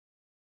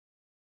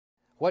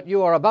What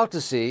you are about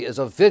to see is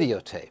a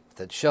videotape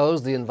that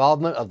shows the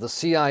involvement of the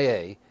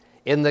CIA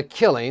in the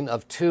killing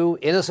of two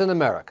innocent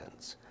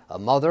Americans, a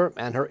mother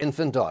and her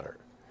infant daughter.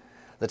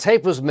 The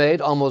tape was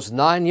made almost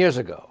 9 years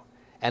ago,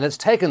 and it's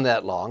taken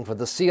that long for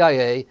the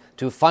CIA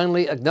to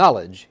finally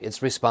acknowledge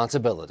its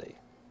responsibility.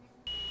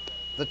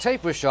 The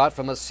tape was shot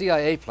from a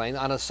CIA plane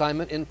on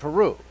assignment in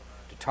Peru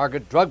to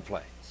target drug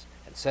planes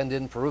and send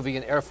in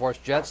Peruvian Air Force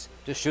jets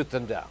to shoot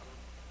them down.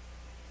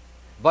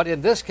 But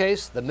in this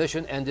case, the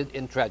mission ended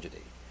in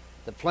tragedy.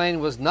 The plane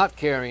was not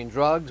carrying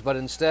drugs, but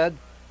instead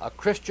a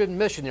Christian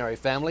missionary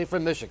family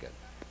from Michigan,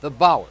 the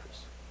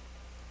Bowers.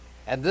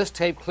 And this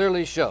tape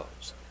clearly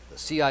shows the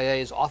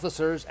CIA's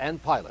officers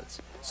and pilots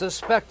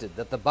suspected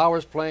that the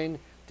Bowers plane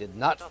did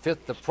not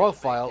fit the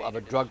profile of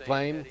a drug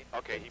plane,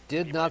 and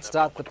did not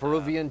stop the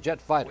Peruvian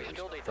jet fighters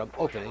from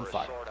opening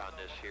fire.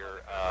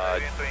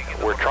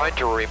 We're trying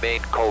to remain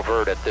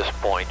covert at this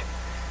point,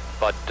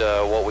 but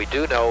what we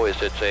do know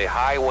is it's a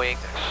high-wing,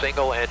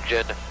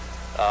 single-engine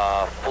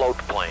float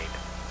plane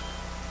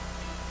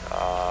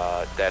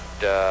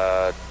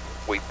that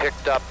we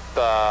picked up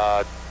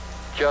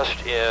just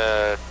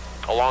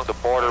along the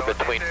border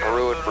between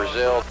Peru and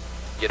Brazil.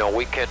 You know,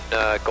 we can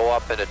go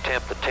up and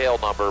attempt the tail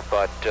number,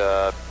 but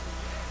the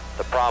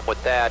problem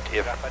with that,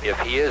 if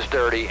he is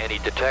dirty and he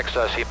detects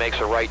us, he makes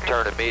a right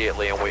turn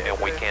immediately, and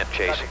we can't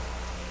chase him.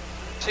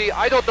 See,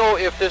 I don't know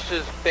if this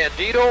is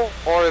Bandito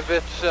or if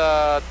it's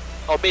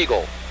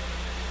Amigo.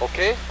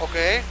 Okay?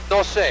 Okay.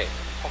 No sé.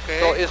 Okay.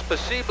 So es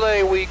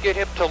posible we get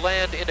him to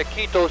land in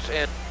Iquitos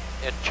and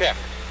check.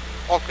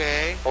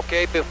 Okay.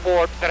 Okay,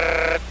 before.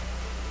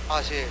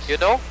 Así es. You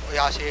know?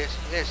 Así es.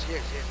 Yes,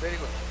 very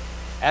good.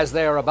 As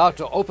they are about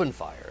to open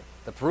fire,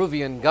 the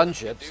Peruvian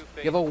gunships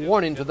give a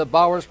warning to the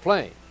Bowers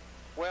plane.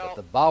 But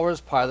the Bowers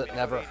pilot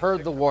never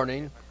heard the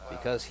warning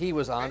because he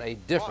was on a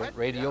different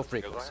radio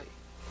frequency.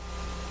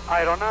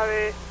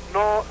 Aeronave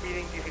no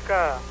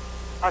identificada.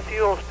 Ha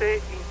sido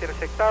usted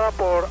interceptada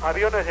por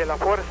aviones de la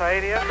Fuerza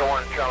Aérea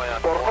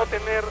por no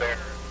tener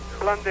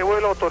plan de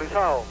vuelo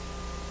autorizado.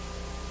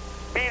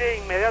 Vire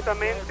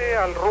inmediatamente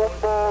al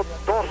rumbo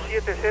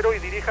 270 y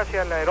diríjase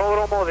hacia el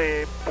aeródromo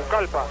de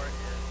Pucallpa.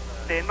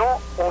 De no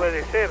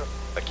obedecer,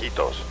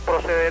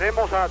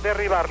 procederemos a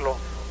derribarlo.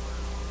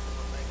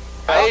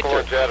 A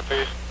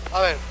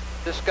ver.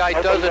 This guy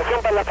doesn't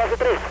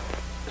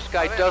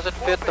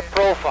fit the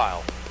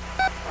profile.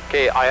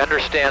 Okay, I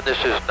understand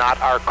this is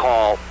not our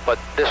call, but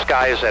this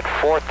guy is at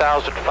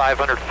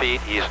 4,500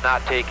 feet. He's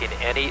not taking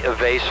any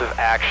evasive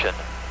action.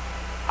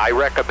 I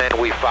recommend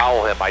we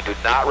follow him. I do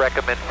not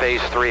recommend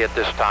phase 3 at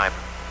this time.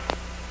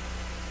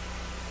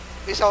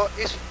 It's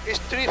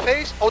 3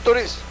 phase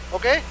authorize,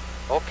 okay?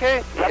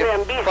 Okay, but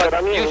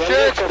you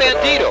sure it's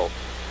Bandito?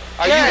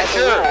 Are you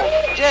sure?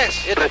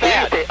 Yes. It's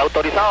bad.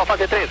 Autorizado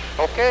fase 3.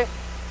 Okay?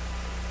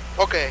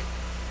 Okay.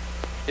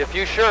 If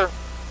you sure.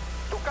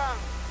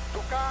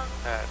 Tucán,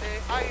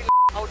 hay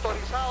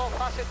autorizado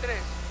fase 3.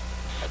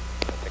 I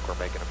think we're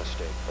making a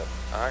mistake, but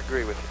I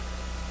agree with you.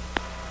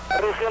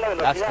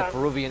 That's the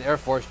Peruvian Air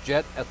Force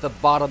jet at the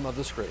bottom of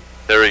the screen.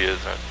 There he is.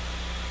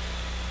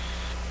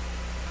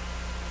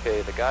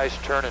 Okay, the guy's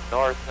turning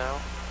north now.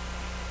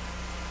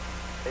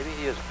 Maybe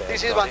he is bad.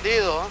 This is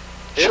Bandido, huh?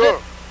 Sure.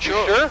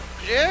 Sure. You sure?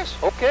 Yes.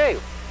 Okay.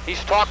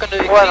 He's talking to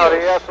the Buenos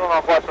días,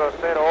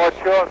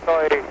 1408,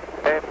 soy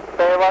en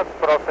Tebas,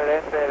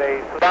 procedente de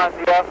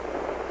Islandia,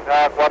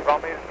 a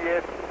 4000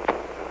 pies.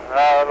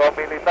 Los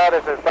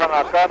militares están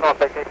acá, no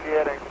sé qué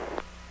quieren.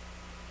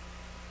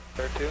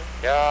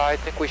 Yeah, I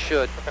think we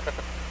should.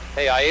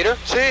 Hey, Aider?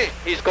 Sí.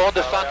 He's going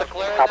to Santa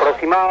Clara now?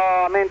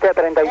 Aproximadamente a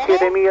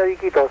 37 millas de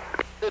Iquitos.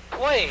 The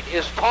plane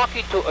is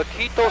talking to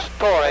Iquitos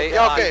Torre.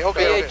 Yeah, okay.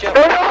 VHF.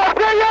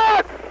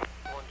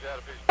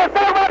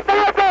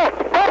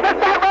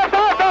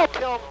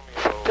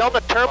 Tell him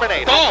to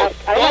terminate.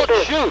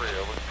 Don't shoot.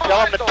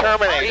 Tell him to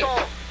terminate.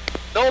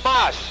 No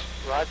más.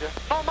 Roger.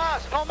 No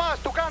más,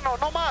 Tucano,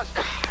 no más.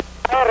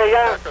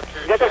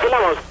 Ya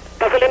cancelamos.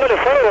 Está saliendo el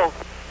fuego.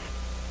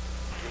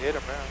 You hit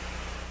him now.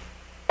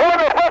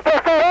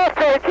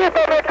 1-408,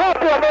 Iquitos, me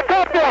cambio.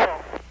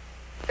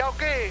 Ya,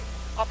 ok.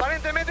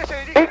 Aparentemente se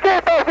dirige.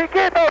 Iquitos, me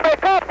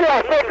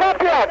cambias.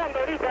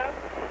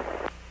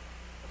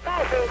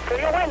 Se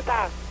dio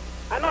vuelta.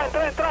 Ah, no,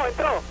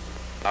 entró.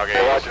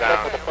 Okay, watch down.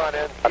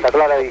 Santa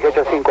Clara,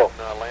 18-5.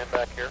 Land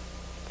back here.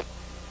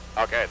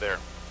 Okay, there.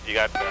 You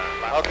got.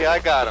 Okay, I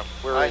got him.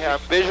 I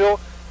have visual.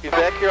 He's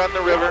back here on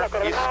the river.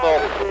 He's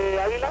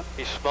smoking.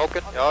 He's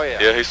smoking? Oh, yeah.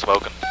 Yeah, he's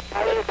smoking.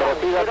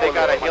 They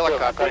got a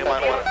helicopter. You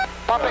might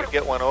want to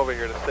get one over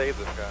here to save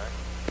this guy.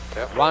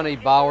 Yep. Ronnie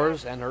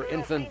Bowers and her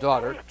infant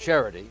daughter,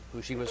 Charity,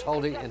 who she was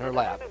holding in her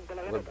lap,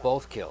 were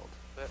both killed.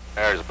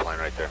 There's a plane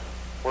right there.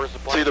 Where's the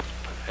plane? See the,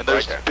 and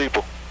there's Right there.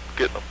 people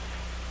getting them.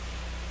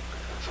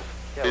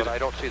 Yeah, but I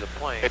don't see the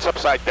plane. It's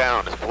upside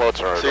down. The floats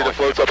are. See the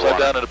floats upside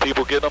down and the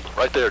people getting them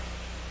right there.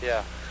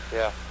 Yeah.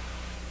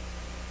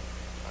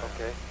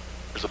 Okay.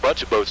 There's a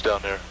bunch of boats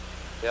down there.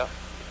 Yeah.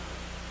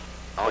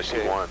 I only see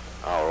one.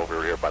 Oh,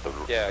 over here by the.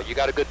 Yeah, you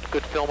got a good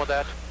film of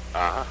that?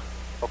 Uh huh.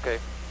 Okay,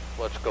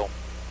 let's go.